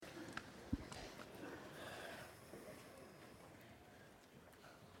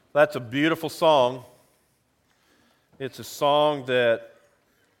That's a beautiful song. It's a song that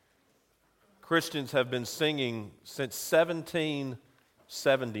Christians have been singing since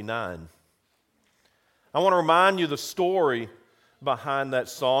 1779. I want to remind you the story behind that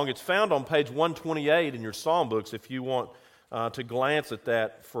song. It's found on page 128 in your songbooks if you want to glance at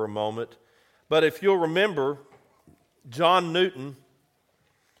that for a moment. But if you'll remember, John Newton,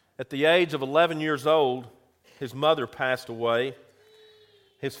 at the age of 11 years old, his mother passed away.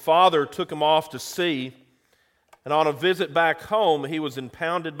 His father took him off to sea, and on a visit back home, he was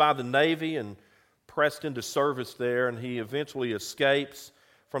impounded by the Navy and pressed into service there, and he eventually escapes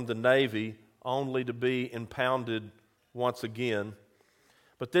from the Navy only to be impounded once again.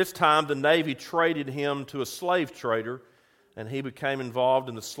 But this time, the Navy traded him to a slave trader, and he became involved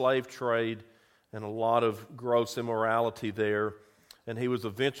in the slave trade and a lot of gross immorality there. And he was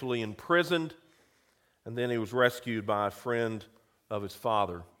eventually imprisoned, and then he was rescued by a friend of his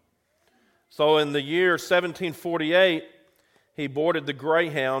father. So in the year 1748, he boarded the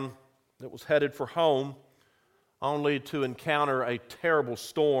Greyhound that was headed for home, only to encounter a terrible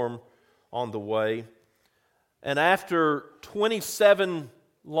storm on the way. And after 27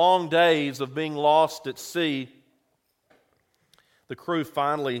 long days of being lost at sea, the crew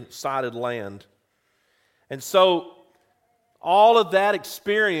finally sighted land. And so all of that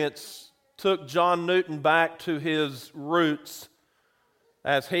experience took John Newton back to his roots,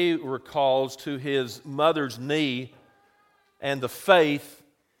 as he recalls, to his mother's knee and the faith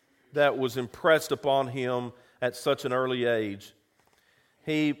that was impressed upon him at such an early age.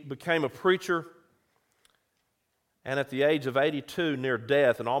 He became a preacher, and at the age of 82, near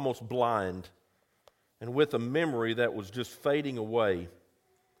death and almost blind, and with a memory that was just fading away,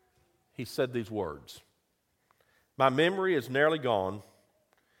 he said these words: "My memory is nearly gone,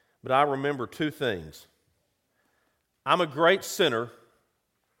 but I remember two things. I'm a great sinner,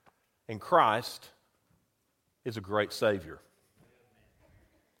 and Christ is a great Savior."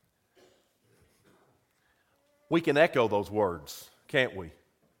 We can echo those words, can't we?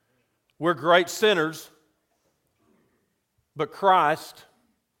 We're great sinners, but Christ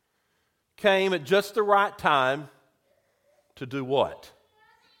came at just the right time to do what?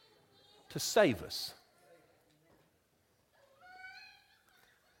 To save us.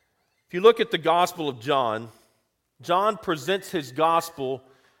 If you look at the Gospel of John, John presents his gospel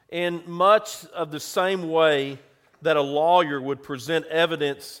in much of the same way that a lawyer would present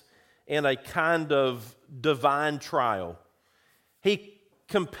evidence in a kind of divine trial. He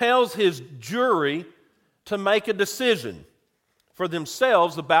compels his jury to make a decision for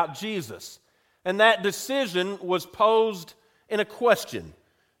themselves about Jesus. And that decision was posed in a question: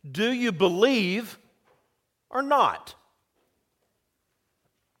 do you believe or not?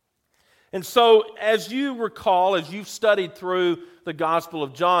 And so, as you recall, as you've studied through the Gospel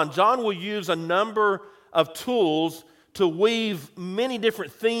of John, John will use a number of tools to weave many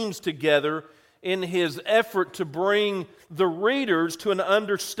different themes together in his effort to bring the readers to an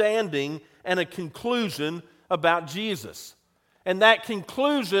understanding and a conclusion about Jesus. And that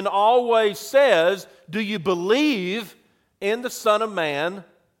conclusion always says, do you believe in the Son of Man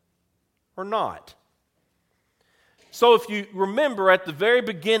or not? So if you remember at the very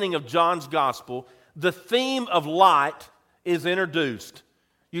beginning of John's Gospel, the theme of light is introduced.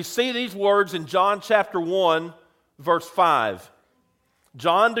 You see these words in John chapter 1, verse 5.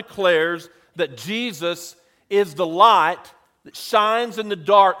 John declares that Jesus is the light that shines in the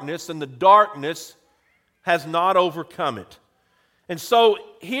darkness, and the darkness has not overcome it. And so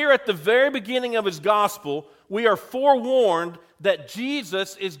here at the very beginning of his gospel, we are forewarned that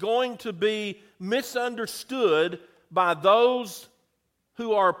Jesus is going to be misunderstood by those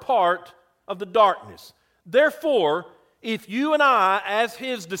who are a part of the darkness. Therefore, if you and I, as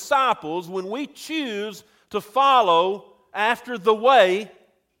his disciples, when we choose to follow after the way,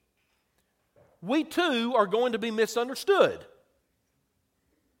 we too are going to be misunderstood.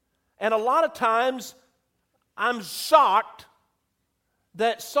 And a lot of times, I'm shocked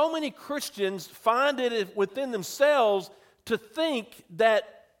that so many Christians find it within themselves to think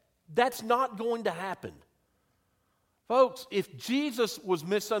that that's not going to happen. Folks, if Jesus was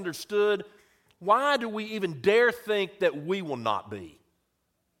misunderstood, why do we even dare think that we will not be?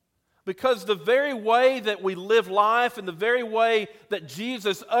 Because the very way that we live life and the very way that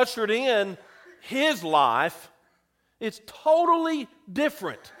Jesus ushered in his life is totally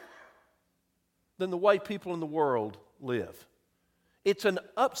different than the way people in the world live. It's an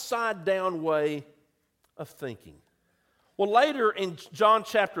upside-down way of thinking. Well, later in John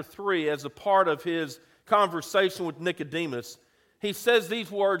chapter 3, as a part of his conversation with Nicodemus, he says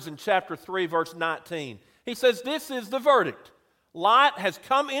these words in chapter 3, verse 19. He says, "This is the verdict. Light has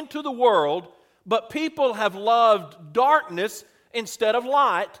come into the world, but people have loved darkness instead of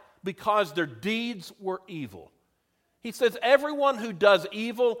light because their deeds were evil. He says, everyone who does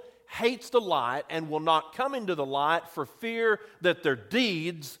evil hates the light and will not come into the light for fear that their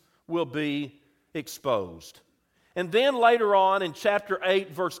deeds will be exposed. And then later on in chapter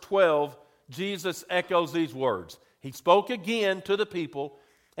 8, verse 12, Jesus echoes these words. He spoke again to the people,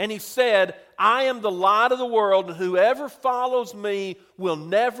 and he said, I am the light of the world, and whoever follows me will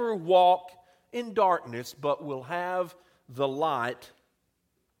never walk in darkness, but will have the light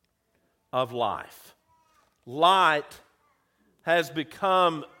of life. Light has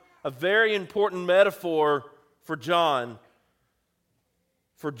become a very important metaphor for John,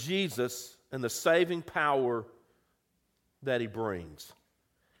 for Jesus, and the saving power that he brings.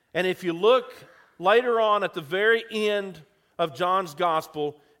 And if you look later on at the very end of John's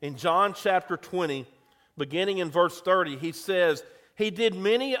gospel, in John chapter 20, beginning in verse 30, he says, He did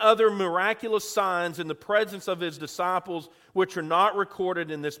many other miraculous signs in the presence of his disciples, which are not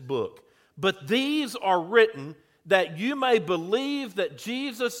recorded in this book. But these are written that you may believe that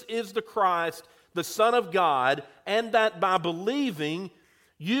Jesus is the Christ, the Son of God, and that by believing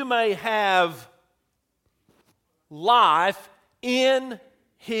you may have life in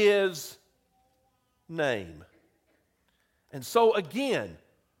his name. And so again,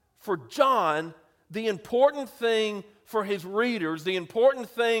 for John, the important thing for his readers, the important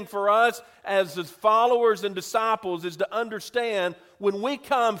thing for us as his followers and disciples is to understand when we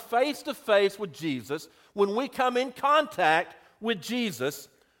come face to face with Jesus, when we come in contact with Jesus,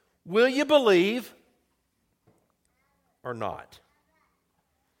 will you believe or not?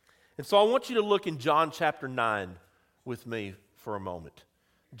 And so I want you to look in John chapter 9 with me for a moment.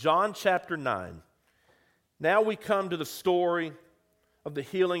 John chapter 9. Now we come to the story of the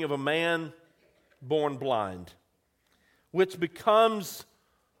healing of a man born blind, which becomes,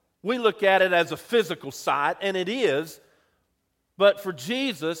 we look at it as a physical sight, and it is, but for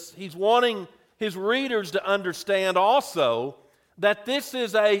Jesus, he's wanting his readers to understand also that this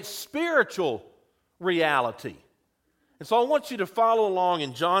is a spiritual reality. And so I want you to follow along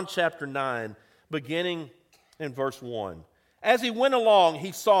in John chapter 9, beginning in verse 1. As he went along,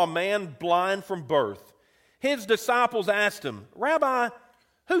 he saw a man blind from birth. His disciples asked him, Rabbi,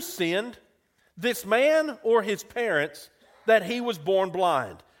 who sinned, this man or his parents, that he was born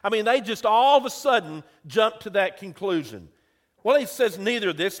blind? I mean, they just all of a sudden jumped to that conclusion. Well, he says,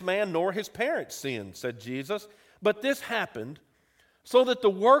 neither this man nor his parents sinned, said Jesus, but this happened so that the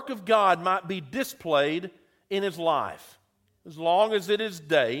work of God might be displayed in his life. As long as it is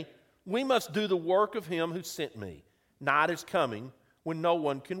day, we must do the work of him who sent me. Night is coming when no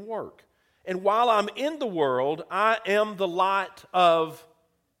one can work. And while I'm in the world, I am the light of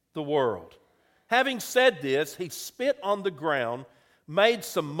the world. Having said this, he spit on the ground, made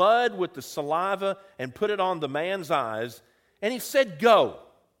some mud with the saliva, and put it on the man's eyes. And he said, Go,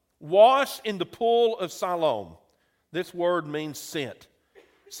 wash in the pool of Siloam. This word means sent.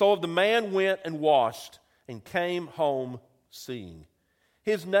 So the man went and washed and came home seeing.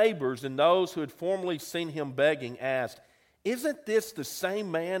 His neighbors and those who had formerly seen him begging asked, Isn't this the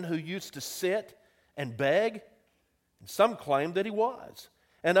same man who used to sit and beg? And some claimed that he was.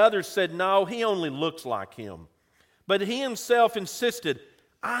 And others said, No, he only looks like him. But he himself insisted,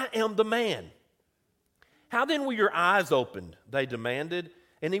 I am the man. How then were your eyes opened? They demanded.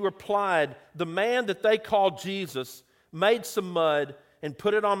 And he replied, The man that they called Jesus made some mud and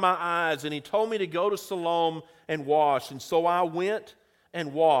put it on my eyes, and he told me to go to Siloam and wash. And so I went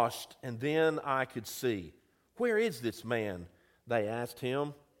and washed, and then I could see. Where is this man? They asked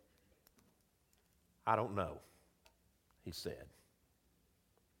him. I don't know, he said.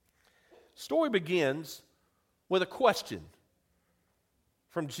 Story begins with a question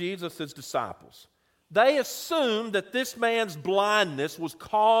from Jesus' disciples. They assumed that this man's blindness was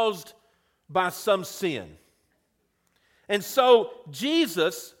caused by some sin. And so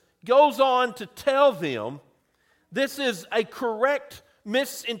Jesus goes on to tell them this is a correct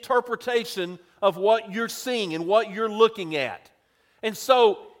misinterpretation of what you're seeing and what you're looking at. And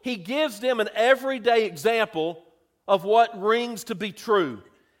so he gives them an everyday example of what rings to be true.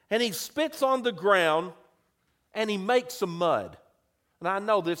 And he spits on the ground and he makes some mud. And I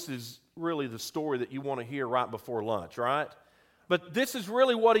know this is really the story that you want to hear right before lunch, right? But this is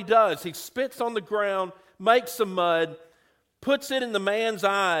really what he does. He spits on the ground, makes some mud, puts it in the man's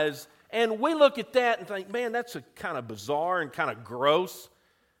eyes, and we look at that and think, man, that's a kind of bizarre and kind of gross.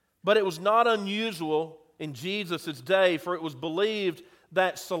 But it was not unusual in Jesus' day, for it was believed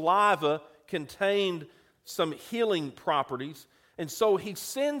that saliva contained some healing properties. And so he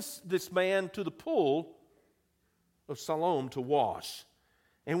sends this man to the pool of Siloam to wash.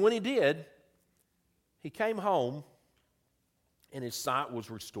 And when he did, he came home and his sight was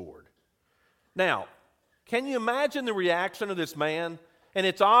restored. Now, can you imagine the reaction of this man? And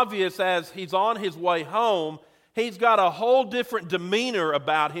it's obvious as he's on his way home, he's got a whole different demeanor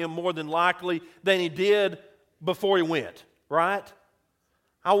about him more than likely than he did before he went, right?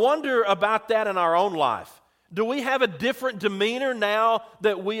 I wonder about that in our own life. Do we have a different demeanor now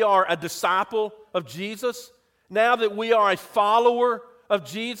that we are a disciple of Jesus? Now that we are a follower of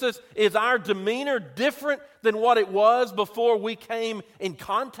Jesus? Is our demeanor different than what it was before we came in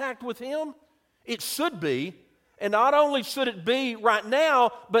contact with Him? It should be. And not only should it be right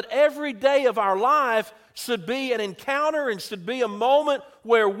now, but every day of our life should be an encounter and should be a moment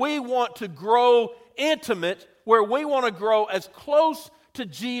where we want to grow intimate, where we want to grow as close to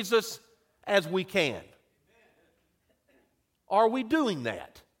Jesus as we can. Are we doing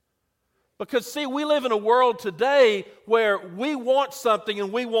that? Because, see, we live in a world today where we want something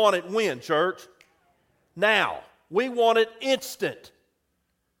and we want it when, church? Now. We want it instant.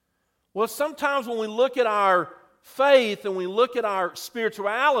 Well, sometimes when we look at our faith and we look at our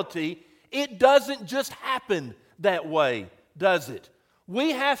spirituality, it doesn't just happen that way, does it?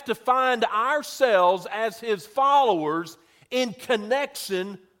 We have to find ourselves as His followers in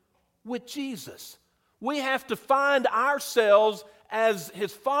connection with Jesus. We have to find ourselves as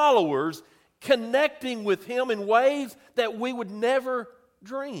His followers connecting with Him in ways that we would never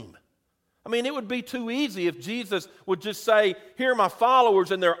dream. I mean, it would be too easy if Jesus would just say, here are my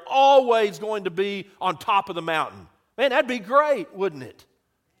followers, and they're always going to be on top of the mountain. Man, that'd be great, wouldn't it?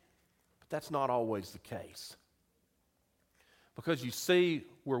 But that's not always the case. Because you see,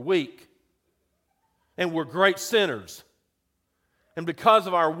 we're weak, and we're great sinners. And because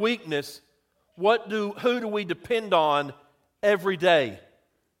of our weakness, who do we depend on every day?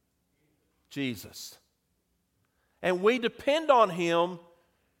 Jesus. And we depend on Him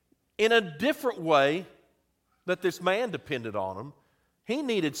in a different way that this man depended on Him. He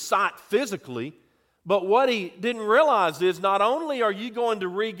needed sight physically, but what he didn't realize is not only are you going to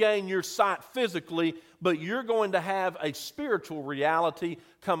regain your sight physically, but you're going to have a spiritual reality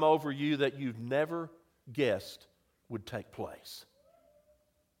come over you that you've never guessed would take place.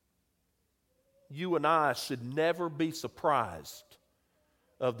 You and I should never be surprised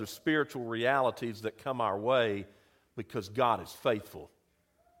of the spiritual realities that come our way because God is faithful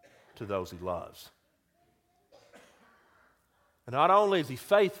to those He loves. And not only is He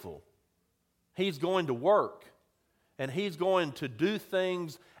faithful, He's going to work and He's going to do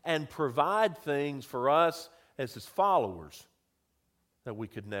things and provide things for us as His followers that we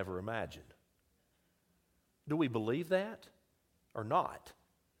could never imagine. Do we believe that or not?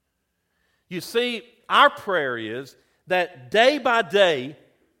 You see, our prayer is that day by day,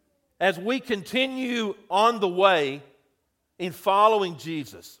 as we continue on the way in following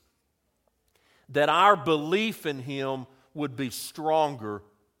Jesus, that our belief in Him would be stronger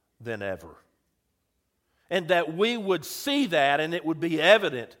than ever. And that we would see that and it would be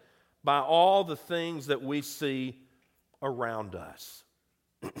evident by all the things that we see around us.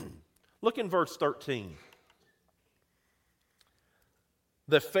 Look in verse 13.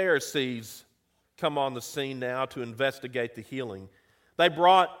 The Pharisees come on the scene now to investigate the healing. They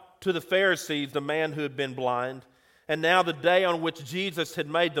brought to the Pharisees the man who had been blind. And now the day on which Jesus had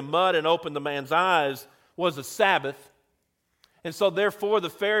made the mud and opened the man's eyes was a Sabbath. And so therefore the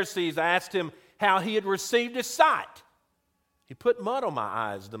Pharisees asked him how he had received his sight. He put mud on my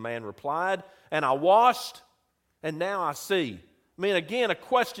eyes, the man replied, and I washed, and now I see. I mean, again, a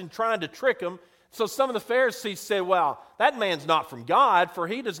question trying to trick him. So some of the Pharisees said, well, that man's not from God, for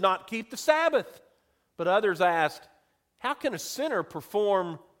he does not keep the Sabbath. But others asked, how can a sinner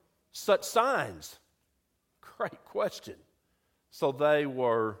perform such signs? Great question. So they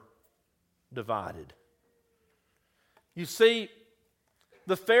were divided. You see,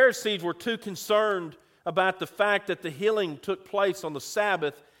 the Pharisees were too concerned about the fact that the healing took place on the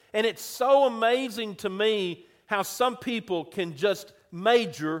Sabbath. And it's so amazing to me how some people can just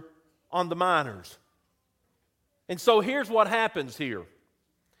major on the minors. And so here's what happens here.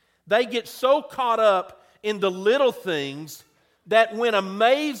 They get so caught up in the little things that when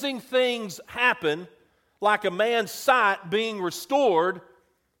amazing things happen, like a man's sight being restored,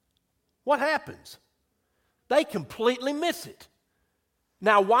 what happens? They completely miss it.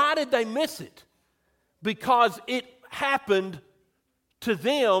 Now, why did they miss it? Because it happened to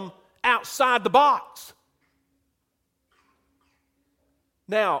them outside the box.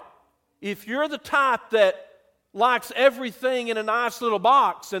 Now, if you're the type that likes everything in a nice little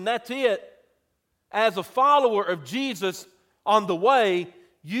box and that's it, as a follower of Jesus on the way,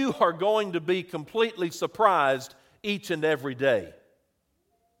 you are going to be completely surprised each and every day.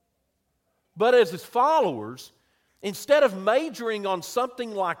 But as His followers, instead of majoring on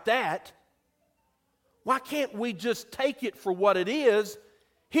something like that, why can't we just take it for what it is?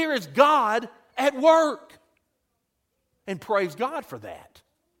 Here is God at work. And praise God for that.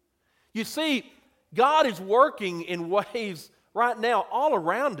 You see, God is working in ways right now all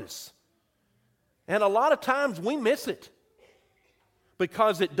around us. And a lot of times we miss it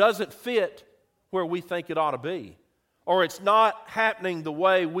because it doesn't fit where we think it ought to be. Or it's not happening the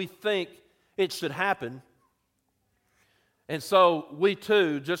way we think it should happen. And so we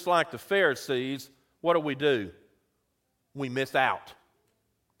too, just like the Pharisees, what do? We miss out.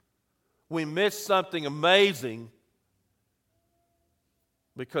 We miss something amazing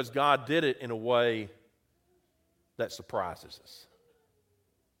because God did it in a way that surprises us.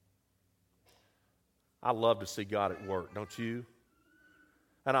 I love to see God at work, don't you?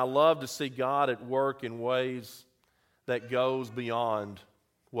 And I love to see God at work in ways that goes beyond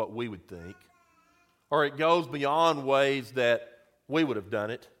what we would think, or it goes beyond ways that we would have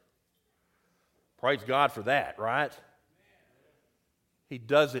done it. Praise God for that, right? He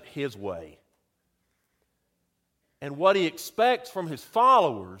does it His way. And what He expects from His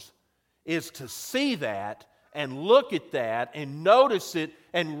followers is to see that and look at that and notice it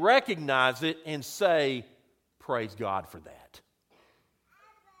and recognize it and say, praise God for that.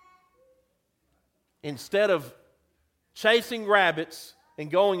 Instead of chasing rabbits and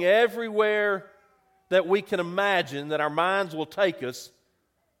going everywhere that we can imagine that our minds will take us,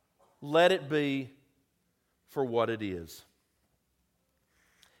 let it be for what it is.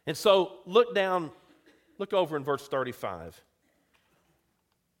 And so look over in verse 35.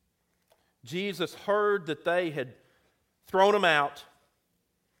 Jesus heard that they had thrown Him out,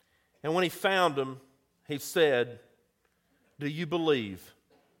 and when He found them, He said, "Do you believe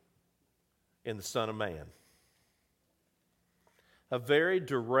in the Son of Man?" A very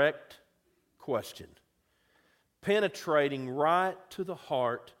direct question, penetrating right to the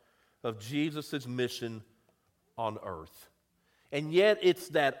heart of Jesus' mission on earth. And yet it's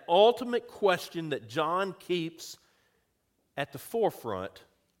that ultimate question that John keeps at the forefront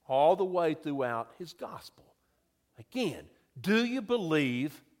all the way throughout his gospel. Again, do you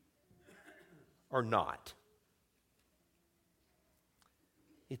believe or not?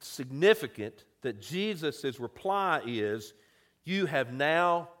 It's significant that Jesus' reply is, "You have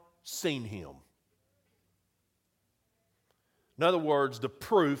now seen Him." In other words, the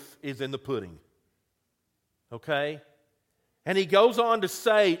proof is in the pudding. Okay? And He goes on to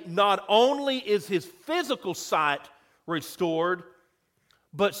say, not only is his physical sight restored,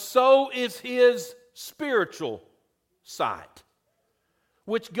 but so is his spiritual sight.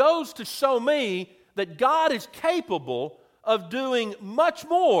 Which goes to show me that God is capable of doing much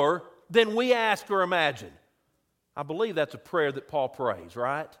more than we ask or imagine. I believe that's a prayer that Paul prays,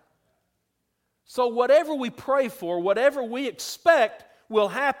 right? So whatever we pray for, whatever we expect will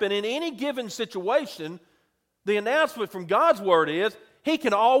happen in any given situation, the announcement from God's Word is He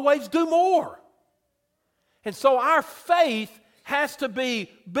can always do more. And so our faith has to be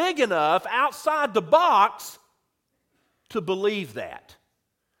big enough outside the box to believe that.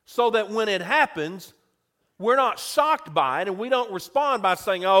 So that when it happens, we're not shocked by it and we don't respond by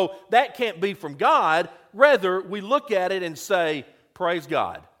saying, "Oh, that can't be from God." Rather, we look at it and say, "Praise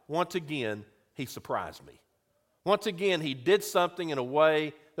God. Once again, He surprised me. Once again, He did something in a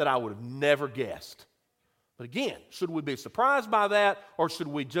way that I would have never guessed." But again, should we be surprised by that or should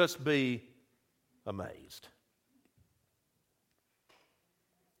we just be amazed?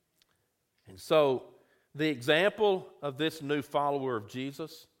 And so, the example of this new follower of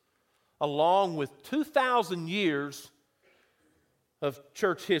Jesus, along with 2,000 years of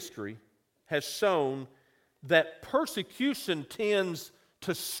church history, has shown that persecution tends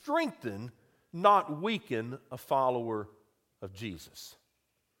to strengthen, not weaken, a follower of Jesus.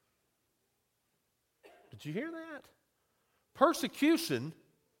 Did you hear that? Persecution,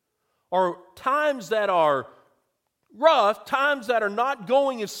 or times that are rough, times that are not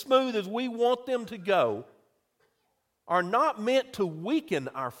going as smooth as we want them to go, are not meant to weaken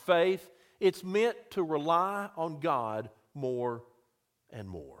our faith. It's meant to rely on God more and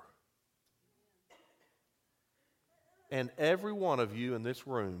more. And every one of you in this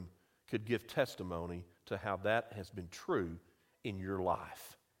room could give testimony to how that has been true in your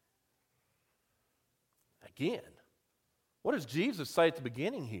life. Again, what does Jesus say at the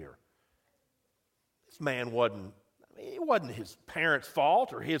beginning here? This man it wasn't his parents'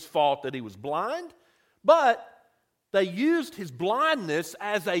 fault or his fault that he was blind, but they used his blindness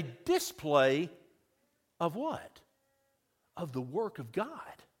as a display of what? Of the work of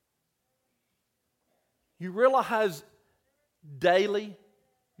God. You realize daily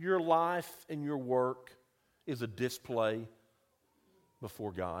your life and your work is a display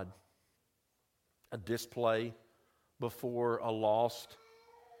before God, a display before a lost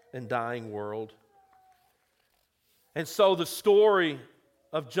and dying world. And so the story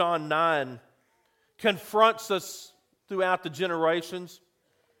of John 9 confronts us throughout the generations,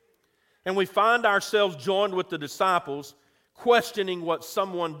 and we find ourselves joined with the disciples, questioning what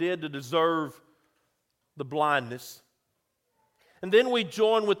someone did to deserve the blindness. And then we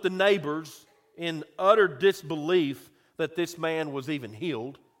join with the neighbors in utter disbelief that this man was even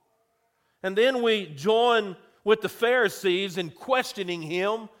healed. And then we join with the Pharisees in questioning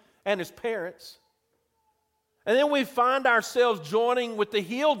him and his parents. And then we find ourselves joining with the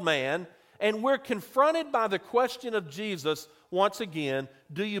healed man, and we're confronted by the question of Jesus once again: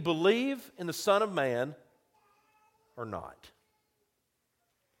 do you believe in the Son of Man or not?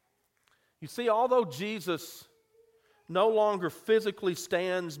 You see, although Jesus no longer physically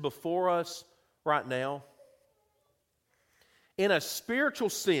stands before us right now, in a spiritual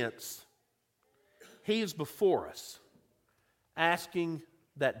sense, He is before us, asking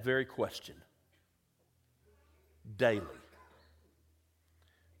that very question daily.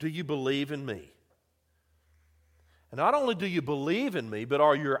 Do you believe in me? And not only do you believe in me, but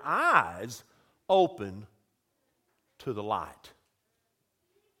are your eyes open to the light?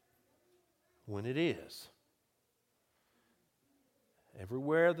 When it is.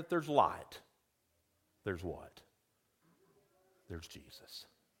 Everywhere that there's light, there's what? There's Jesus.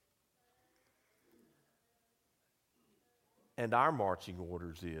 And our marching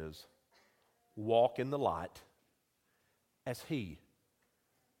orders is walk in the light as He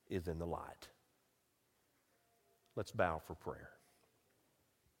is in the light. Let's bow for prayer.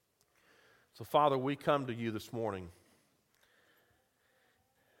 So, Father, we come to you this morning,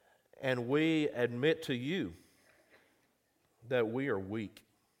 and we admit to you that we are weak.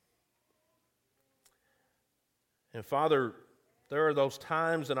 And Father, there are those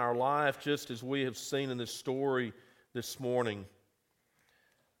times in our life, just as we have seen in this story this morning,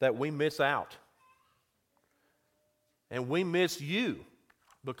 that we miss out. And we miss you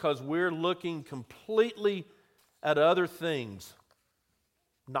because we're looking completely at other things,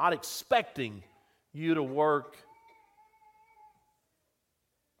 not expecting you to work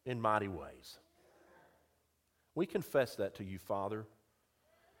in mighty ways. We confess that to you, Father.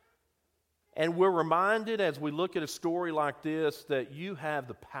 And we're reminded as we look at a story like this that you have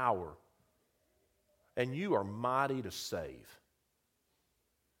the power and you are mighty to save.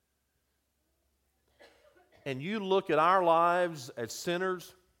 And you look at our lives as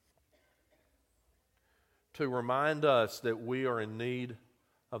sinners to remind us that we are in need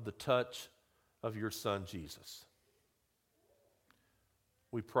of the touch of your Son, Jesus.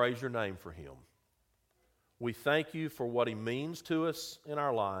 We praise your name for him. We thank you for what he means to us in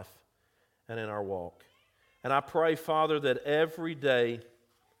our life and in our walk. And I pray, Father, that every day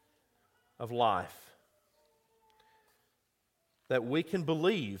of life that we can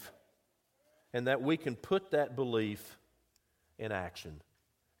believe and that we can put that belief in action.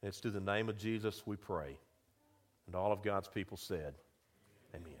 And it's through the name of Jesus we pray. And all of God's people said,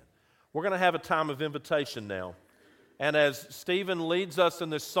 amen. We're going to have a time of invitation now. And as Stephen leads us in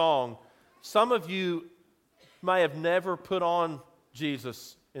this song, some of you may have never put on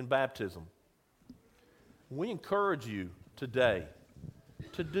Jesus in baptism. We encourage you today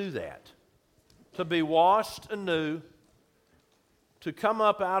to do that, to be washed anew, to come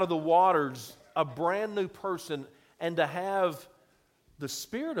up out of the waters a brand new person, and to have the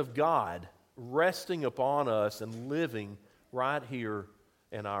Spirit of God resting upon us and living right here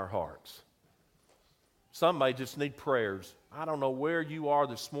in our hearts. Some may just need prayers. I don't know where you are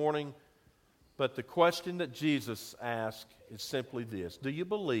this morning, but the question that Jesus asked is simply this: do you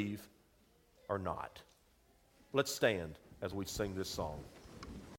believe or not? Let's stand as we sing this song.